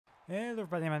Hello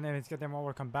everybody, my name is Gatem.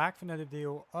 Welcome back for another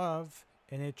video of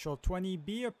NHL 20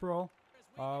 Be a Pro.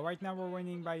 Right now we're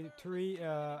winning by 3,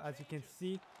 as you can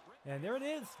see. And there it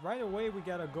is. Right away we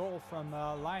got a goal from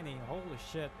Liney. Holy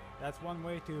shit. That's one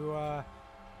way to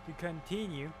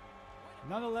continue.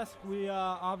 Nonetheless, we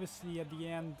obviously at the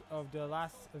end of the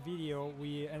last video,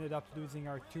 we ended up losing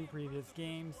our 2 previous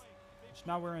games. Which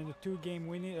now we're in a 2-game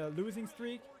losing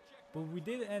streak. But we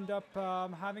did end up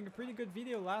having a pretty good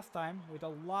video last time with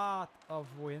a lot of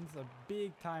wins, a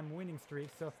big time winning streak.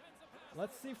 So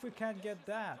let's see if we can't get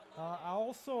that. I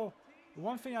also,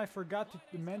 one thing I forgot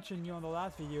to mention you on the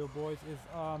last video, boys, is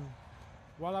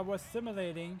while I was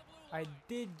simulating, I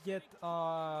did get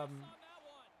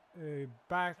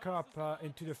back up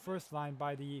into the first line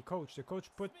by the coach. The coach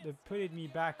put me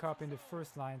back up in the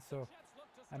first line, so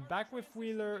I'm back with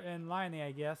Wheeler and Liney,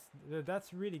 I guess.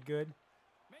 That's really good.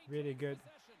 Really good.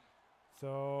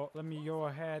 So let me go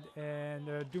ahead and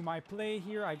do my play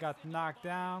here. I got knocked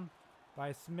down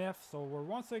by Smith, so we're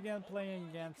once again playing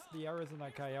against the Arizona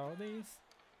Coyotes.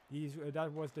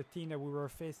 That was the team that we were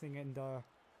facing in the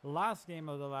last game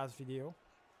of the last video,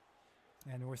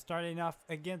 and we're starting off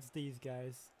against these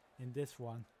guys in this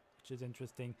one, which is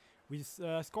interesting. We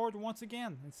scored once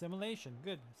again in simulation.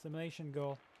 Good simulation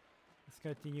goal. Let's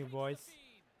continue, boys.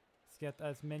 Let's get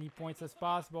as many points as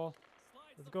possible.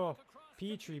 Let's go.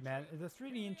 Petrie, man. It's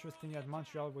really interesting that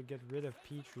Montreal would get rid of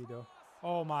Petrie, though.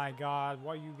 Oh my god,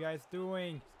 what are you guys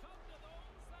doing?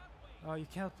 Oh, you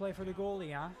can't play for the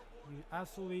goalie, huh? You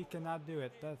absolutely cannot do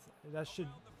it. That should...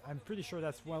 I'm pretty sure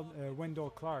that's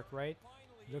Wendell Clark, right?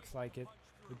 Looks like it.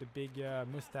 With the big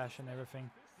mustache and everything.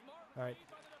 Alright.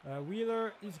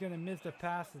 Wheeler is going to miss the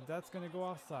pass, and that's going to go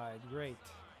offside. Great.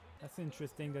 That's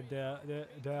interesting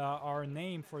that our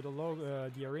name for the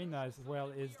logo, the arena as well,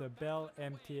 is the Bell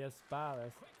MTS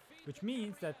Palace, which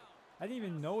means that I didn't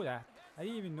even know that.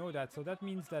 So that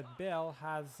means that Bell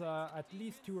has at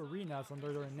least 2 arenas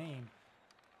under their name,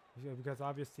 because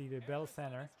obviously the Bell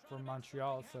Center from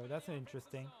Montreal. So that's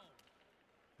interesting.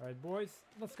 All right, boys,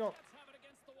 let's go.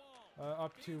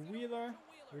 Up to Wheeler.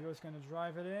 Wheeler's gonna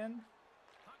drive it in.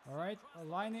 All right,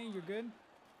 Liney, you're good.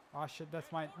 Oh shit, that's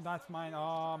mine.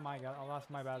 Oh my god, I lost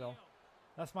my battle.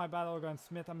 That's my battle against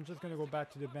Smith. I'm just gonna go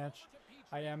back to the bench.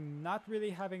 I am not really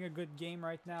having a good game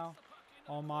right now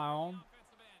on my own.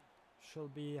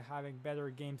 Should be having better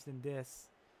games than this.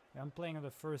 I'm playing on the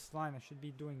first line. I should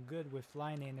be doing good with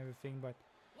lining and everything, but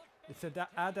it's an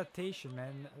adaptation,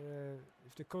 man.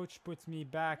 If the coach puts me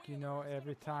back, you know,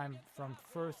 every time from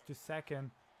first to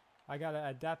second, I gotta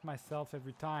adapt myself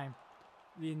every time.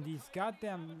 In these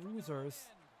goddamn losers.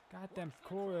 Goddamn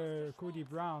Cody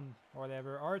Brown or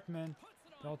whatever. Artman.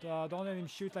 Don't let him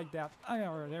shoot like that.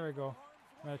 Oh, there we go.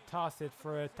 I'm gonna toss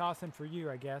him for you,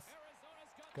 I guess.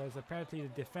 Because apparently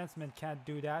the defenseman can't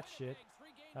do that shit.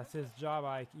 That's his job.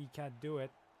 He can't do it.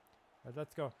 But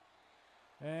let's go.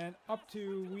 And up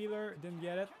to Wheeler. Didn't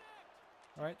get it.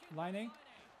 Alright, Lining.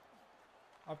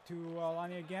 Up to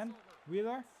Lining again.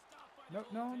 Wheeler.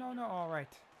 No.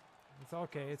 Alright. It's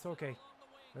okay.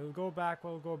 We'll go back.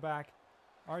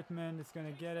 Artman is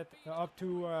gonna get it up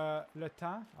to Le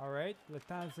Temps. Alright, Le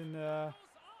Temps is in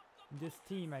this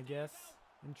team, I guess.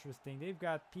 Interesting. They've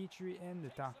got Petrie and Le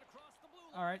Temps.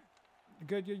 Alright,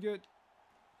 good.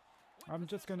 I'm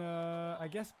just gonna, I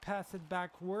guess, pass it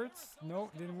backwards.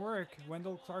 No, didn't work.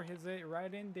 Wendell Clark is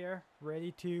right in there,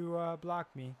 ready to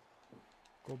block me.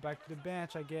 Go back to the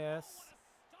bench, I guess.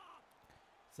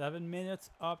 7 minutes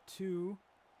up to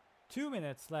 2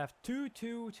 minutes left.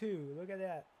 2-2-2. Look at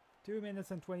that. 2 minutes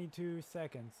and 22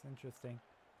 seconds. Interesting.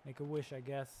 Make a wish, I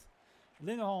guess.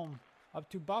 Lindholm up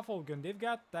to Buffalgun. They've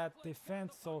got that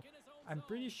defense, so I'm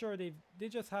pretty sure they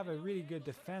just have a really good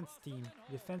defensive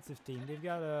team. They've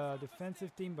got a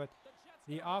defensive team, but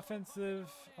the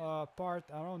offensive part,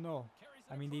 I don't know.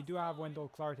 I mean, they do have Wendell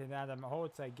Clark and Adam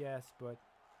Holtz, I guess, but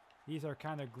these are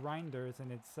kind of grinders in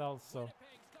itself, so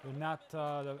they're not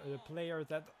the players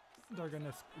that they're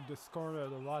gonna score a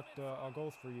lot of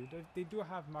goals for you. They do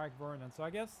have Mark Vernon, so I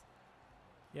guess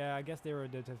they were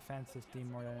the defensive team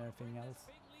more than anything else.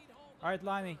 All right,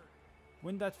 Lonnie,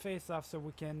 win that face-off so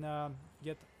we can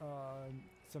get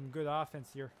some good offense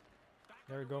here.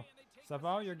 There we go.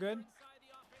 Savard, you're good.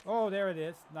 Oh, there it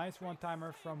is. Nice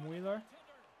one-timer from Wheeler,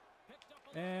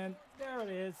 and there it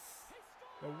is.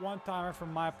 The one-timer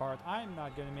from my part. I'm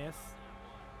not gonna miss.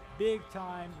 Big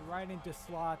time, right into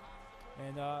slot.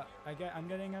 And I'm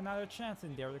getting another chance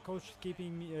in there. The coach is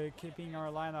keeping our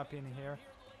lineup in here.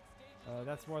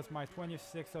 That was my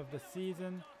 26th of the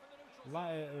season.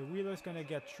 Wheeler's gonna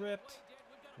get tripped,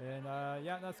 and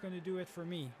yeah, that's gonna do it for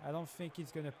me. I don't think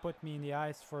he's gonna put me in the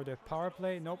ice for the power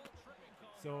play. Nope.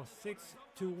 So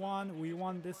 6-1, we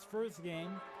won this first game.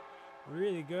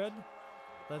 Really good.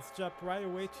 Let's jump right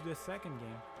away to the second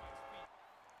game.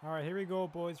 Alright, here we go,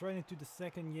 boys. Right into the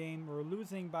second game. We're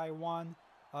losing by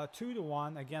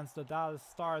 2-1 against the Dallas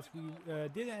Stars. We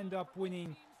did end up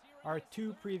winning our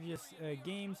 2 previous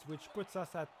games, which puts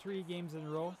us at 3 games in a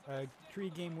row,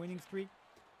 3-game winning streak.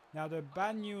 Now the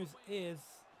bad news is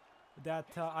that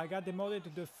I got demoted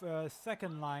to the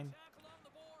second line.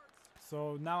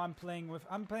 So now I'm playing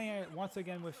once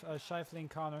again with Scheifele and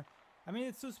Connor. I mean,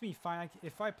 it suits me fine.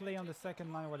 If I play on the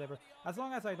second line or whatever, as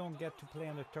long as I don't get to play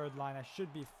on the third line, I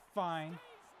should be fine.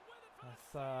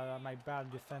 That's my bad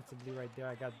defensively right there.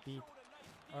 I got beat.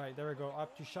 Alright, there we go.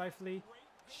 Up to Scheifele.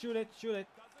 Shoot it, shoot it.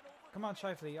 Come on,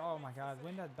 Scheifele. Oh my god,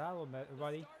 win that battle,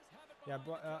 buddy. Yeah,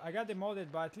 but I got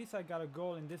demoted, but at least I got a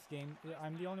goal in this game.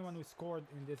 I'm the only one who scored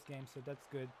in this game, so that's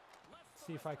good. Let's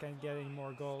see if I can get any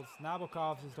more goals.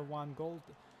 Nabokov is the one goal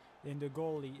in the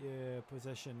goalie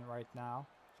position right now.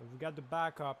 So we got the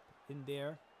backup in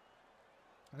there.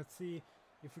 Let's see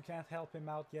if we can't help him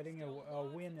out getting a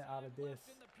win out of this.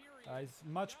 He's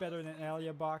much better than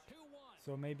Eliabach,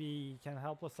 so maybe he can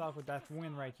help us out with that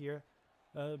win right here.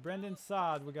 Brendan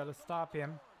Saad, we gotta stop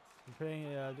him. We're playing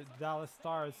the Dallas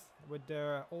Stars with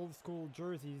their old school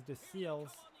jerseys, the Seals.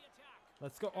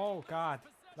 Let's go. Oh god,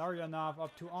 Larionov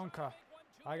up to Onka.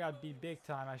 I got beat big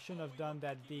time. I shouldn't have done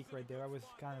that deke right there. That was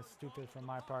kind of stupid from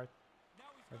my part.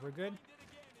 But we're good.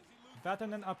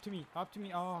 Vatanen up to me. Up to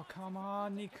me. Oh, come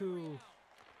on, Niku.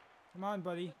 Come on,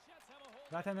 buddy.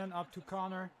 Vatanen up to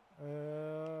Connor.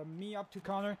 Me up to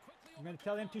Connor. I'm going to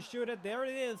tell him to shoot it. There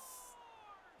it is.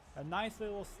 A nice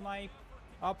little snipe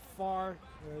up far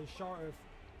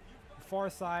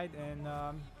side. And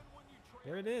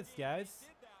there it is, guys.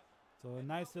 So a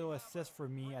nice little assist for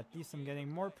me. At least I'm getting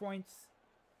more points.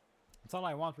 That's all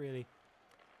I want, really.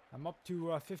 I'm up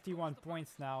to 51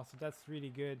 points now, so that's really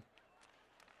good.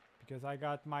 Because I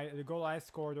got the goal I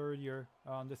scored earlier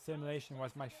on the simulation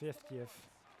was my 50th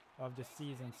of the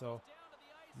season, so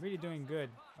I'm really doing good.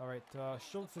 Alright,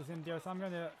 Schultz is in there, so I'm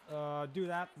gonna do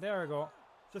that. There we go.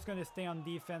 Just gonna stay on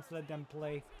defense, let them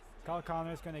play. Kyle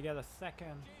Connor is gonna get a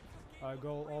second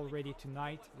goal already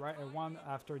tonight, right? One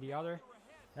after the other.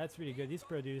 That's really good. He's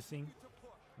producing.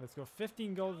 Let's go.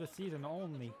 15 goals this season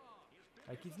only.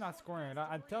 Like, he's not scoring.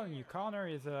 I'm telling you, Connor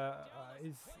is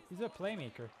he's a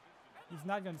playmaker. He's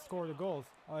not going to score the goals.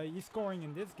 He's scoring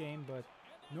in this game, but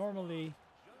normally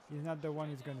he's not the one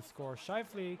who's going to score.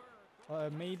 Scheifele,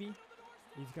 maybe.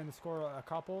 He's going to score a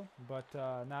couple, but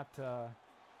not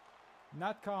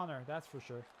Connor, that's for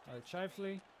sure. Alright,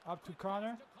 Scheifele, up to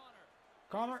Connor.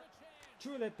 Connor,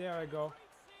 shoot it. There I go.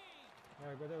 There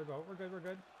we go, there we go. We're good, we're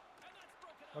good.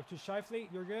 Up to Scheifele,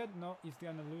 you're good? No, he's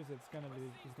going to lose it. He's going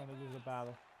to lose the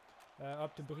battle.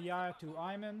 Up to Brière, to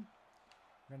Iman.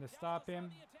 I'm going to stop him.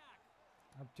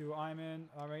 Up to Iman.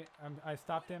 Alright, I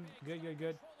stopped him. Good, good,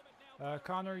 good.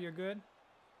 Connor, you're good.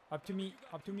 Up to me,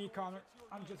 Connor.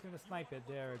 I'm just going to snipe it.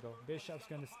 There we go. Bishop's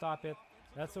going to stop it.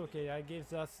 That's okay. That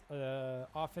gives us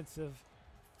offensive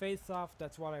face-off.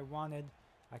 That's what I wanted.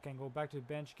 I can go back to the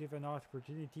bench, give an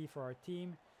opportunity for our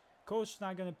team. Coach's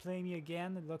not going to play me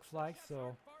again, it looks like.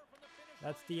 So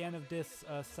that's the end of this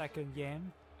second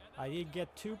game. I did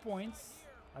get 2 points.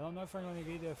 I don't know if I'm going to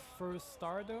get the first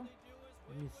star though.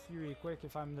 Let me see really quick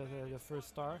if I'm the first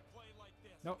star.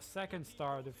 No, second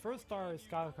star. The first star is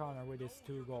Kyle Connor with his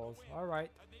 2 goals.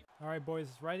 Alright. Alright, boys,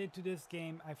 right into this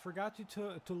game. I forgot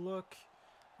to look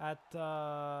at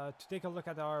to take a look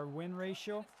at our win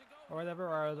ratio or whatever,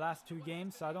 our last 2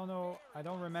 games. So I don't know, I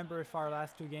don't remember if our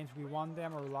last 2 games we won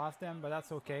them or lost them, but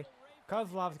that's okay.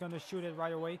 Kozlov's gonna shoot it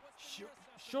right away.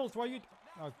 Schultz, why you...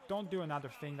 Oh, don't do another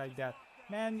thing like that.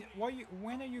 Man,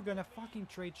 when are you gonna fucking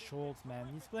trade Schultz, man?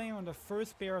 He's playing on the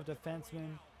first pair of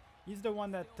defensemen. He's the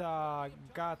one that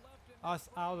got us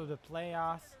out of the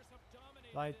playoffs.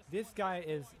 Like, this guy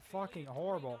is fucking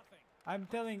horrible. I'm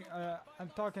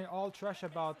talking all trash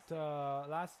about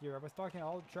last year. I was talking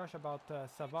all trash about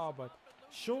Savard, but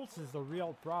Schultz is the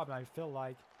real problem, I feel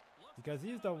like. Because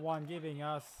he's the one giving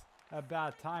us a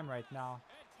bad time right now.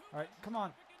 Alright, come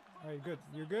on. Alright, good.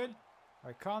 You're good?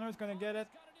 Alright, Connor's gonna get it.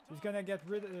 He's gonna get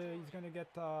rid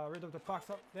of the puck.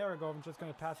 So, there we go. I'm just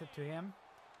gonna pass it to him.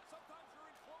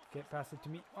 Okay, pass it to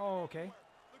me. Oh, okay.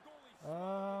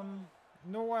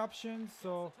 No options,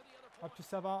 so up to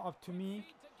Savard, up to me.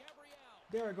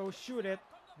 There we go, shoot it.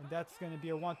 And that's going to be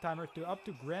a one-timer to up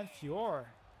to Grand Fjord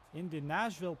in the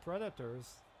Nashville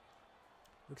Predators.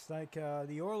 Looks like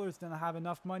the Oilers don't have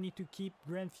enough money to keep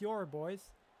Grand Fjord,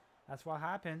 boys. That's what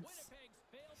happens.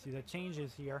 See the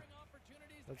changes here.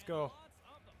 Let's go.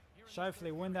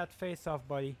 Shifley, win that face-off,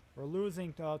 buddy. We're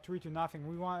losing 3-0.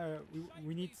 We want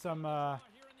we need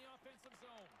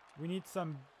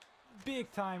some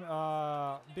big time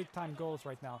goals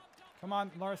right now. Come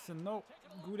on, Larson. No,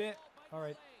 Goudet. All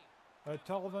right.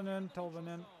 Tolvanen.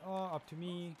 Oh, up to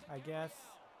me, I guess.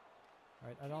 All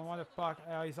right. I don't want to puck.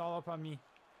 He's all up on me.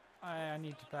 I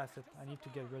need to pass it. I need to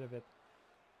get rid of it.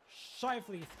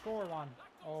 Shifley, score one.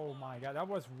 Oh my God, that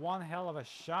was one hell of a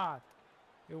shot.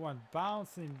 It went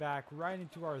bouncing back right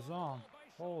into our zone.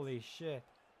 Holy shit.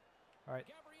 All right,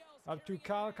 up to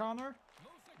Kyle Connor.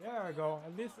 There we go.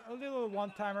 At least a little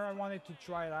one-timer. I wanted to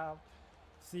try it out.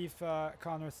 See if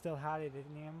Connor still had it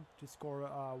in him to score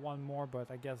one more,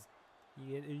 but I guess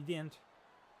he didn't.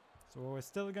 So we're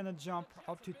still gonna jump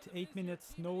up to 8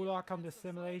 minutes. No luck on the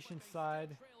simulation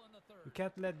side. We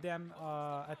can't let them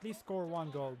at least score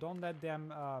one goal. Don't let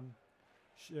them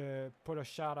put a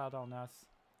shot out on us.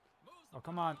 Oh,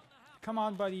 come on. Come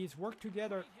on, buddies. Work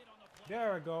together.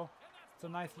 There we go. It's a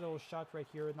nice little shot right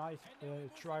here. Nice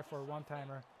try for a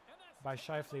one-timer by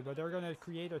Shifley. But they're going to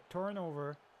create a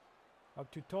turnover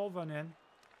up to Tolvanen.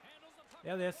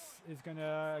 Ellis is going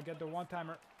to get the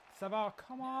one-timer. Savard,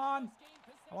 come on.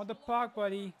 I want the puck,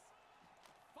 buddy.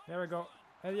 There we go.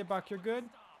 Eliabak, you're good?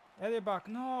 Eliabak,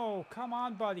 no. Come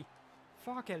on, buddy.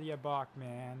 Fuck Eliabak,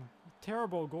 man.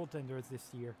 Terrible goaltenders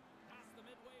this year.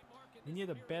 We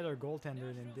need a better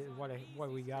goaltender than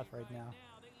what we got right now.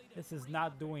 This is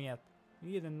not doing it. We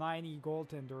need a 90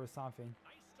 goaltender or something.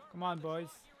 Come on, boys.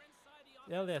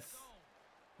 Ellis.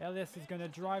 Ellis is going to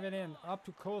drive it in. Up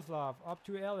to Kozlov. Up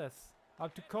to Ellis.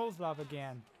 Up to Kozlov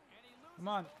again. Come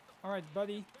on. All right,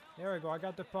 buddy. There we go. I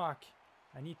got the puck.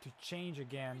 I need to change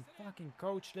again. Fucking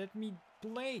coach, let me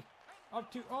play.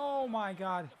 Up to... Oh, my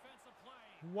God.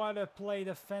 What a play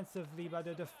defensively by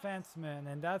the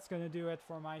defenseman. And that's going to do it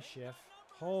for my shift.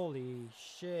 Holy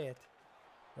shit.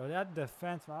 Yo, that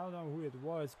defenseman, I don't know who it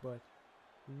was, but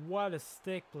what a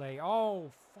stick play.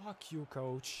 Oh, fuck you,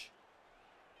 coach.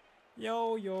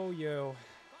 Yo.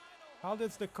 How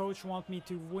does the coach want me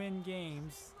to win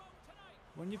games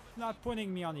when you're not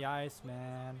putting me on the ice,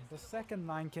 man? The second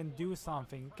line can do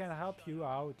something. It can help you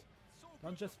out.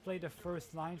 Don't just play the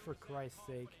first line, for Christ's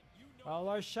sake. Well,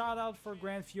 our shout out for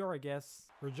Grand Fjord, I guess.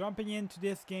 We're jumping into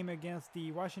this game against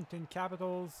the Washington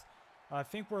Capitals. I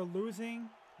think we're losing.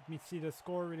 Let me see the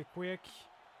score really quick.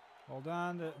 Hold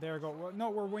on. There we go. No,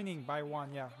 we're winning by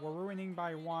 1. Yeah, we're winning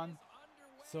by 1.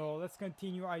 So let's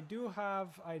continue. I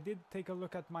did take a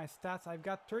look at my stats. I've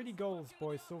got 30 goals,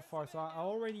 boys, so far. So I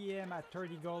already am at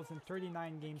 30 goals in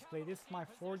 39 games played. This is my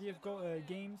 40th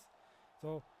games.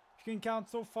 So if you can count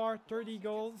so far, 30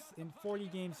 goals in 40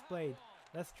 games played.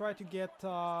 Let's try to get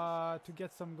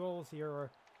some goals here, or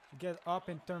get up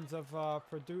in terms of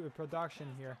production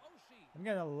here. I'm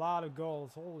getting a lot of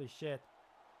goals. Holy shit!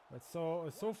 But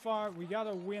so far we got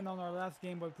a win on our last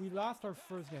game, but we lost our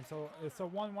first game. So it's a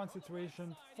 1-1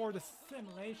 situation for the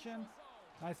simulation.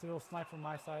 Nice little snipe from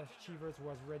my side. Cheevers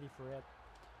was ready for it.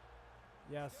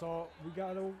 Yeah. So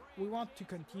we want to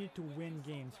continue to win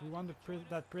games. We want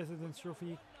that President's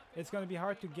Trophy. It's going to be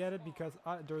hard to get it because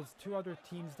there's 2 other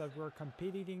teams that we're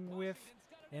competing with,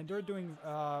 and they're doing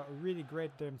really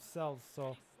great themselves.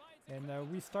 So, and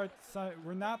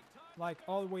we're not like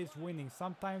always winning.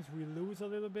 Sometimes we lose a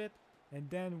little bit, and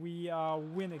then we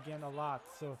win again a lot.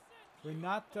 So we're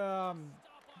not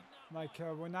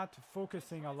we're not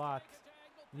focusing a lot.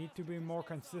 We need to be more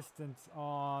consistent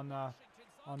on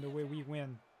the way we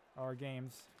win our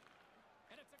games.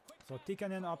 So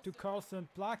Tikkanen up to Carlson.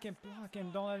 Block him.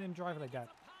 Don't let him drive like that.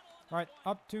 All right,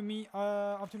 up to me.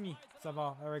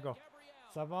 Savard, there we go.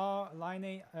 Savard,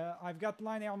 Laine. I've got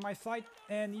Laine on my side,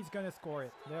 and he's gonna score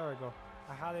it. There we go.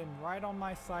 I had him right on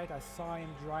my side. I saw him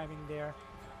driving there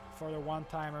for the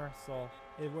one-timer. So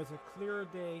it was a clear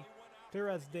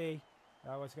as day.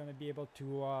 I was gonna be able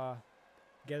to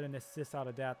get an assist out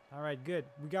of that. All right, good.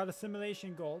 We got a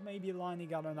simulation goal. Maybe Laine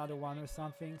got another one or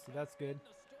something. So that's good.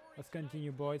 Let's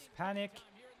continue, boys. Panic.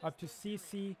 Up to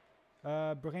CC.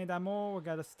 Brindamo. We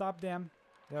gotta stop them.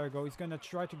 There we go. He's gonna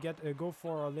try to go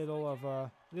for a little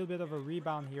bit of a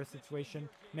rebound here situation.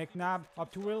 McNabb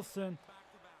up to Wilson.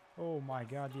 Oh my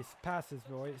God, these passes,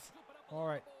 boys. All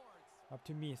right, up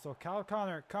to me. So Kyle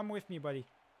Connor, come with me, buddy.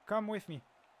 Come with me.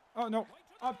 Oh no,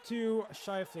 up to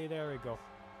Shifley. There we go.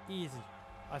 Easy.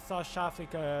 I saw Shifley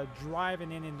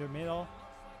driving in the middle.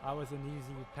 That was an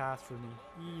easy pass for me.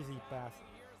 Easy pass.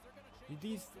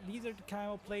 These are the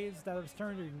kind of plays that a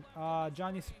standard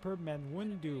Johnny Superbman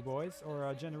wouldn't do, boys,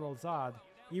 or General Zod.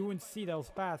 He wouldn't see those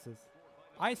passes.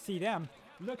 I see them.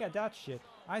 Look at that shit.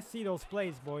 I see those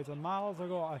plays, boys. A miles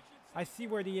ago, I see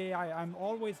where the AI. I'm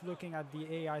always looking at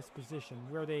the AI's position,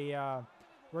 where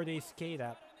they skate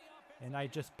at, and I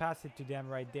just pass it to them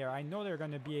right there. I know they're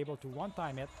gonna be able to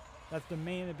one-time it. That's the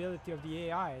main ability of the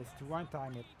AI, is to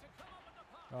one-time it.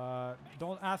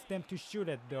 Don't ask them to shoot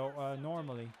it though.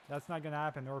 Normally, that's not gonna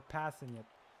happen. Or passing it.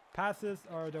 Passes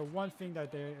are the one thing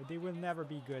that they will never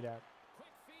be good at.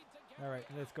 All right,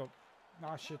 let's go.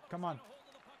 Oh shit, come on.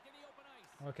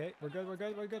 Okay, we're good, we're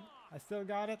good, we're good. I still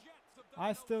got it.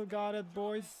 I still got it,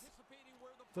 boys.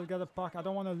 Still got the puck. I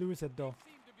don't want to lose it though.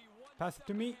 Pass it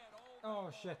to me. Oh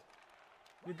shit.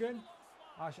 You good?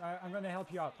 I'm gonna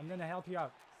help you out. I'm gonna help you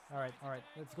out. All right.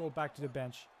 Let's go back to the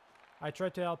bench. I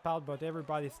tried to help out, but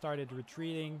everybody started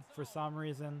retreating for some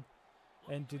reason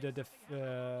into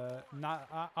the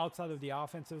not outside of the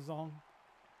offensive zone.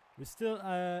 We're still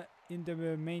in the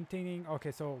maintaining.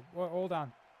 Okay, so hold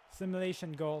on.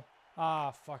 Simulation goal.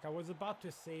 Ah, fuck. I was about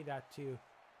to say that too.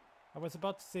 I was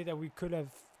about to say that we could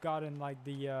have gotten like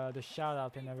the shout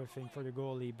out and everything for the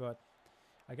goalie, but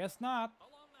I guess not.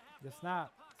 Guess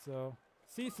not. So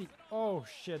CC. Oh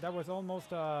shit, that was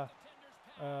almost a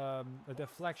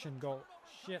deflection goal.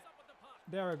 Shit.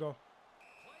 There we go.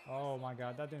 Oh my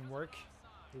god, that didn't work.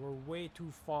 We were way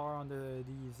too far on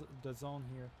the zone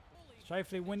here.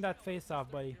 Shifley, win that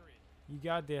face-off, buddy. You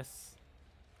got this.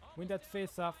 Win that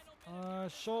face-off.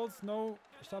 Schultz, no.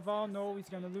 Chaval, no. He's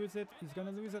gonna lose it. He's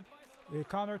gonna lose it.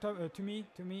 Connor, to me.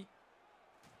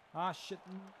 Ah, shit.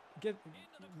 Get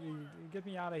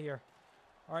me out of here.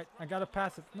 All right, I gotta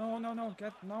pass it. No.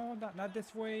 Not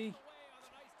this way.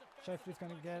 Shifley's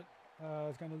gonna get.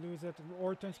 Is gonna lose it.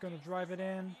 Orton's gonna drive it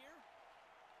in.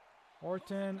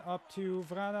 Orton up to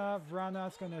Vrana.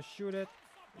 Vrana's gonna shoot it.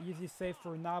 Easy save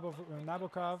for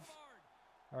Nabokov.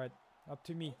 Alright, up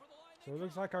to me. So it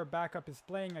looks like our backup is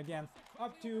playing again.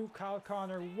 Up to Kyle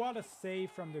Connor. What a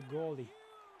save from the goalie.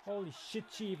 Holy shit,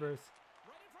 cheevers.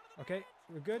 Okay,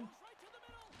 we're good.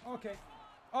 Okay.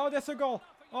 Oh, that's a goal.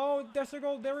 Oh, that's a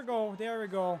goal. There we go. There we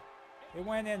go. It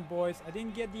went in, boys. I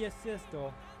didn't get the assist,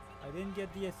 though. I didn't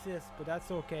get the assist, but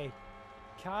that's okay.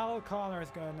 Kyle Connor is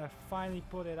gonna finally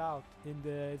put it out in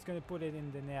the. It's gonna put it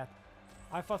in the net.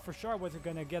 I thought for sure I wasn't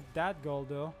gonna get that goal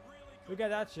though. Look at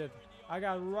that shit. I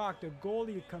got rocked. The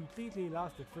goalie completely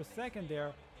lost it. For a second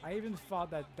there, I even thought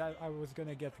that I was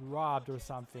gonna get robbed or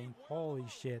something. Holy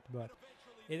shit! But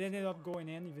it ended up going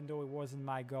in, even though it wasn't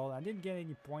my goal. I didn't get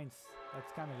any points.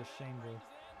 That's kind of a shame though.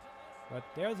 But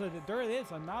there it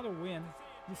is, another win.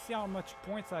 You see how much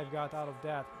points I've got out of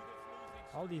that.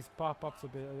 All these pop-ups for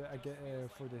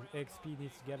the XP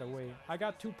needs to get away. I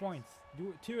got 2 points,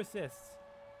 2 assists.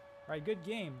 Right, good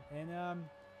game, and a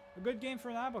good game for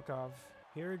Nabokov.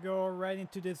 Here we go, right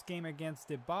into this game against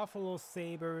the Buffalo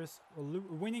Sabres,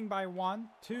 winning by 1,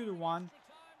 2-1.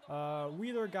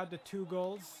 Wheeler got the 2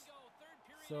 goals,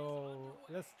 so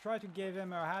let's try to give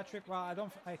him a hat trick.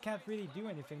 Well, I can't really do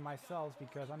anything myself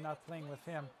because I'm not playing with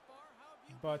him,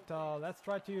 but let's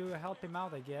try to help him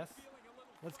out, I guess.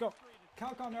 Let's go.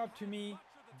 Kyle Connor up to me.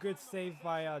 Good save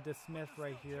by the Smith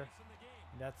right here.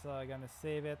 That's gonna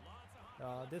save it.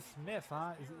 This Smith,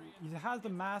 huh? He has the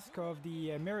mask of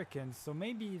the Americans, so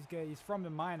maybe he's from the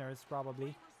minors,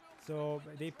 probably. So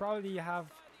they probably have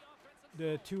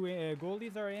the 2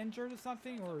 goalies are injured or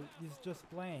something, or he's just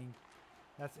playing.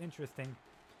 That's interesting.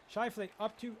 Shifley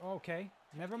up to. Okay,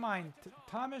 never mind.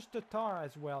 Thomas Tatar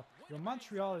as well. Your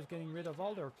Montreal is getting rid of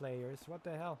all their players. What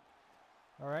the hell?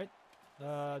 All right.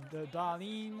 The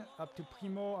Darlene up to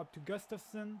Primo, up to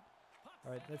Gustafsson.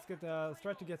 All right, let's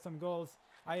try to get some goals.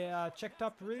 I checked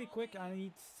up really quick. I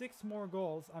need 6 more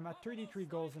goals. I'm at 33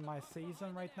 goals in my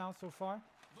season right now so far.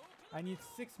 I need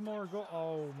 6 more goals.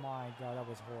 Oh my god, that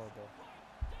was horrible.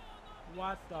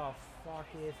 What the fuck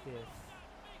is this?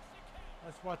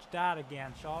 Let's watch that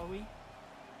again, shall we?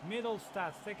 Middle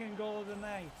stats, 2nd goal of the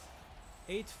night.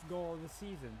 8th goal of the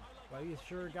season. Well, you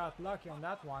sure got lucky on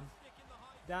that one.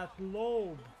 That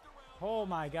lobe. Oh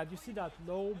my god, you see that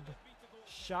lobe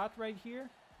shot right here?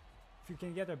 If you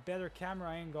can get a better camera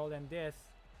angle than this.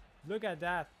 Look at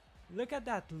that. Look at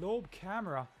that lobe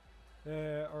camera.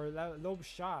 Or lobe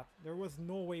shot. There was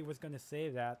no way he was gonna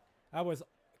save that. That was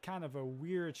kind of a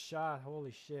weird shot.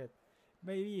 Holy shit.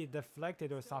 Maybe it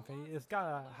deflected or something. It's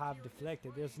gotta have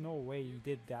deflected. There's no way he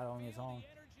did that on his own.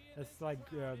 It's like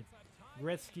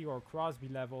Gretzky or Crosby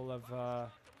level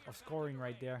of scoring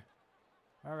right there.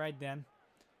 Alright then.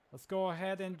 Let's go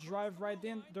ahead and drive right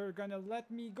in. They're gonna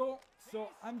let me go. So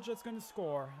I'm just gonna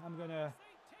score. I'm gonna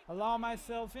allow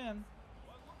myself in.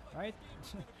 Right?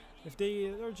 If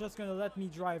they're just gonna let me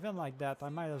drive in like that, I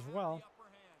might as well.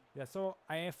 Yeah, so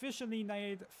I officially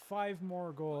need 5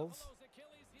 more goals.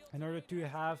 in order to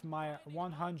have my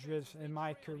 100th in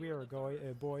my career,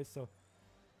 boys. So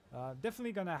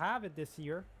definitely gonna have it this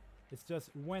year. It's just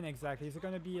when exactly. Is it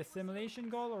gonna be a simulation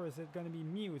goal or is it gonna be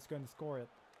me who's gonna score it?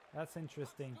 That's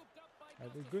interesting.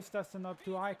 Gustafsson up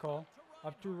to Eichel,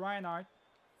 up to Reinhardt,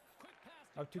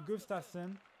 up to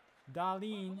Gustafsson,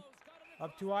 Dahlin,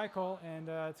 up to Eichel, and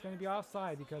it's going to be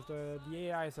offside because the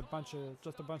AI is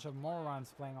just a bunch of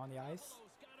morons playing on the ice.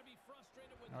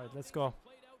 All right, let's go.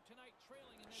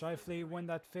 Scheifele win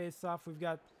that face-off.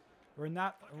 We're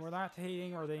not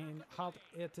hating or they out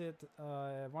hit it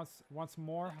once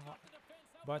more.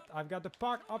 But I've got the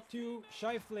puck up to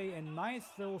Scheifele, and nice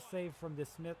little save from the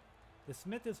Smith. The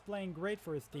Smith is playing great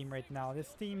for his team right now.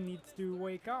 This team needs to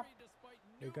wake up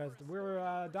because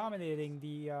we're dominating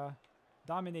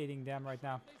them right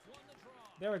now.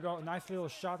 There we go. Nice little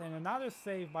shot and another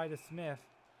save by the Smith.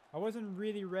 I wasn't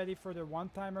really ready for the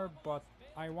one-timer, but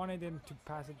I wanted him to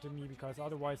pass it to me because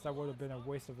otherwise that would have been a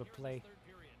waste of a play.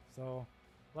 So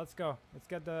let's go. Let's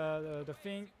get the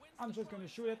thing. I'm just gonna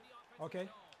shoot it. Okay.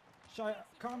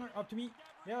 Connor up to me.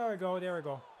 There we go. There we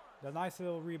go. The nice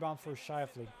little rebound for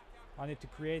Scheifele. I need to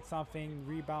create something.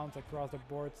 Rebounds across the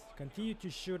boards. Continue to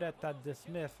shoot at that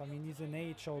Smith. I mean, he's an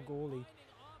AHL goalie.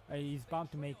 He's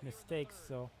bound to make mistakes.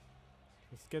 So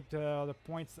let's get the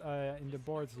points in the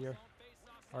boards here.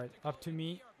 All right, up to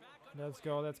me. Let's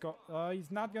go. Let's go.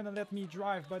 He's not gonna let me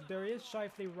drive, but there is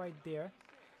Scheifele right there.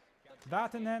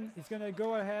 Vatanen is gonna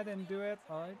go ahead and do it.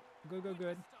 All right,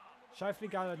 good. Scheifele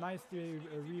got a nice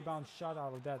rebound shot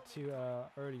out of that too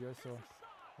earlier, so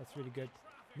that's really good.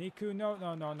 Niku, no.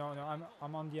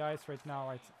 I'm on the ice right now.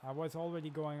 Right, I was already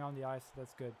going on the ice.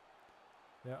 That's good.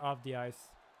 Off the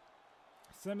ice.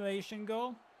 Simulation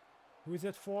goal. Who's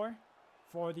it for?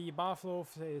 For the Buffalo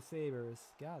Sabres.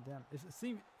 God damn. It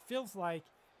feels like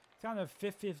kind of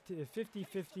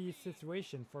 50-50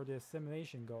 situation for the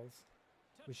simulation goals,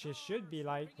 which it should be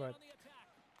like, but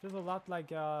feels a lot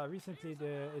like recently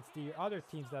it's the other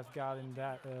teams that's gotten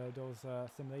those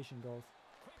simulation goals.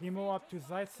 Primo up to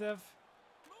Zaitsev.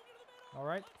 All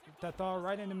right, Tatar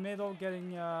right in the middle,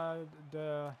 getting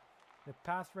the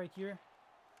pass right here.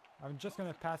 I'm just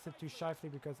gonna pass it to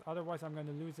Scheifele because otherwise I'm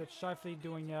gonna lose it. Scheifele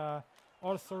doing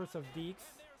all sorts of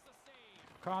deeks.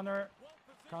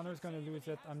 Connor's gonna lose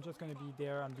it. I'm just gonna be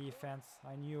there on defense.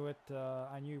 I knew it.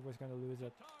 I knew he was gonna lose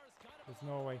it. There's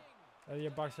no way.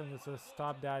 Elliot Buxton is to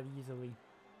stop that easily.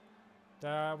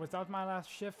 Was that my last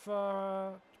shift,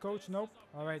 coach? Nope.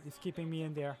 All right, he's keeping me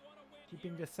in there.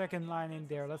 Keeping the second line in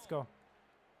there. Let's go.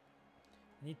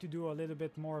 Need to do a little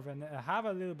bit more of have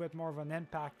a little bit more of an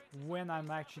impact when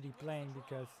I'm actually playing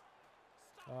because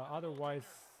otherwise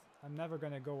I'm never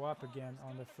gonna go up again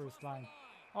on the first line.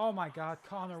 Oh my God,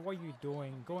 Connor, what are you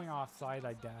doing? Going offside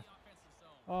like that?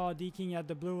 Oh, deking at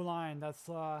the blue line. That's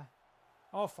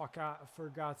oh fuck! For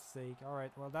God's sake! All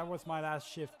right, well that was my last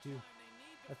shift too.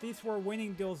 At least we're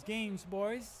winning those games,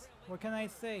 boys. What can I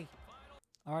say?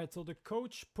 All right, so the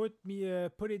coach put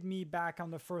me back on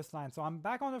the first line. So I'm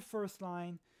back on the first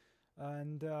line,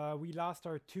 and we lost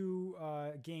our 2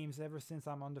 games ever since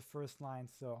I'm on the first line.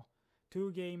 So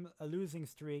 2-game losing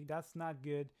streak. That's not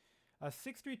good.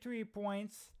 63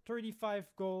 points,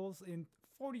 35 goals in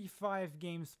 45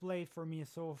 games played for me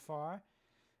so far.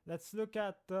 Let's look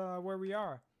at where we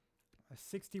are.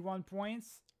 61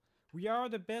 points. We are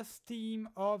the best team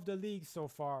of the league so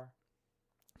far.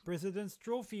 President's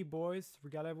Trophy, boys.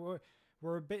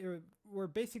 We're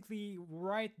basically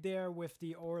right there with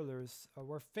the Oilers.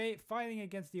 We're fighting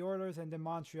against the Oilers and the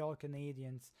Montreal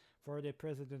Canadiens for the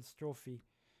President's Trophy.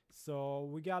 So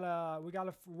we gotta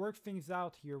work things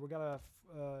out here. We gotta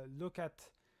look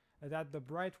at that the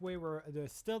bright way. We're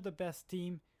still the best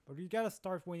team, but we gotta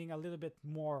start winning a little bit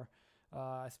more.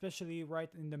 Especially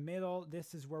right in the middle.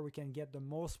 This is where we can get the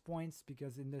most points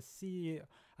because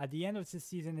at the end of the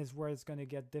season is where it's going to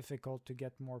get difficult to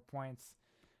get more points.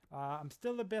 I'm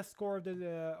still the best scorer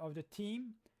of the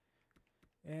team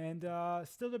and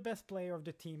still the best player of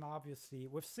the team, obviously.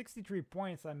 With 63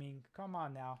 points, I mean, come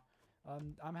on now.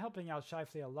 I'm helping out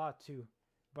Scheifele a lot too.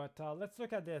 But let's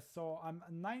look at this. So I'm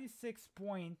 96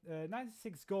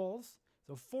 goals.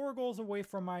 So 4 goals away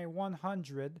from my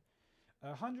 100.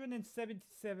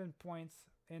 177 points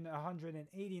in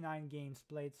 189 games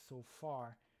played so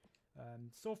far.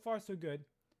 So far, so good.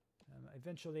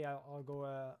 Eventually,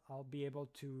 I'll be able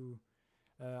to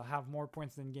have more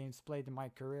points than games played in my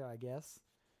career, I guess.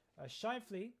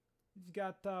 Scheifele, he's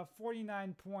got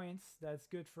 49 points. That's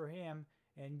good for him,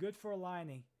 and good for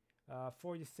Laine,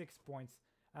 46 points.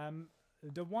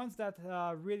 The ones that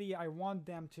really I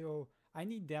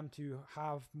need them to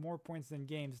have more points than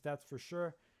games. That's for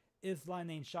sure. is Line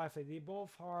and Shifley. They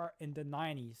both are in the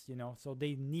 90s, you know, so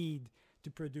they need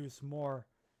to produce more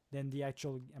than the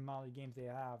actual amount of games they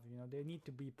have. You know, they need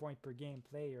to be point per game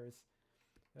players.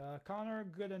 Connor,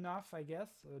 good enough, I guess.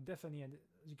 Definitely,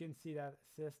 you can see that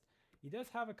assist. He does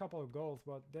have a couple of goals,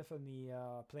 but definitely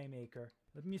playmaker.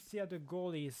 Let me see at the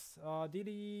goalies. Did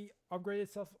he upgrade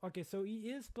himself? Okay, so he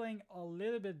is playing a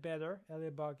little bit better.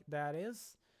 Elliot, that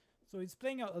is. So he's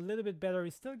playing a little bit better.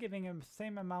 He's still giving him the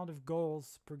same amount of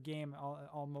goals per game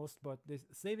almost, but the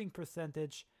saving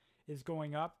percentage is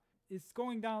going up. It's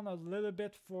going down a little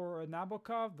bit for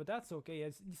Nabokov, but that's okay.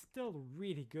 He's still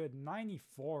really good.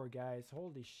 94, guys.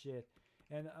 Holy shit.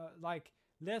 And like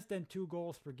less than 2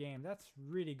 goals per game. That's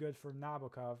really good for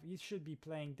Nabokov. He should be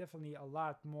playing definitely a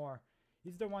lot more.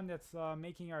 He's the one that's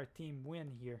making our team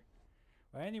win here.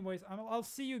 But anyways, I'll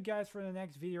see you guys for the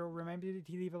next video. Remember to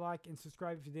leave a like and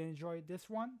subscribe if you did enjoy this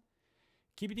one.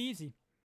 Keep it easy.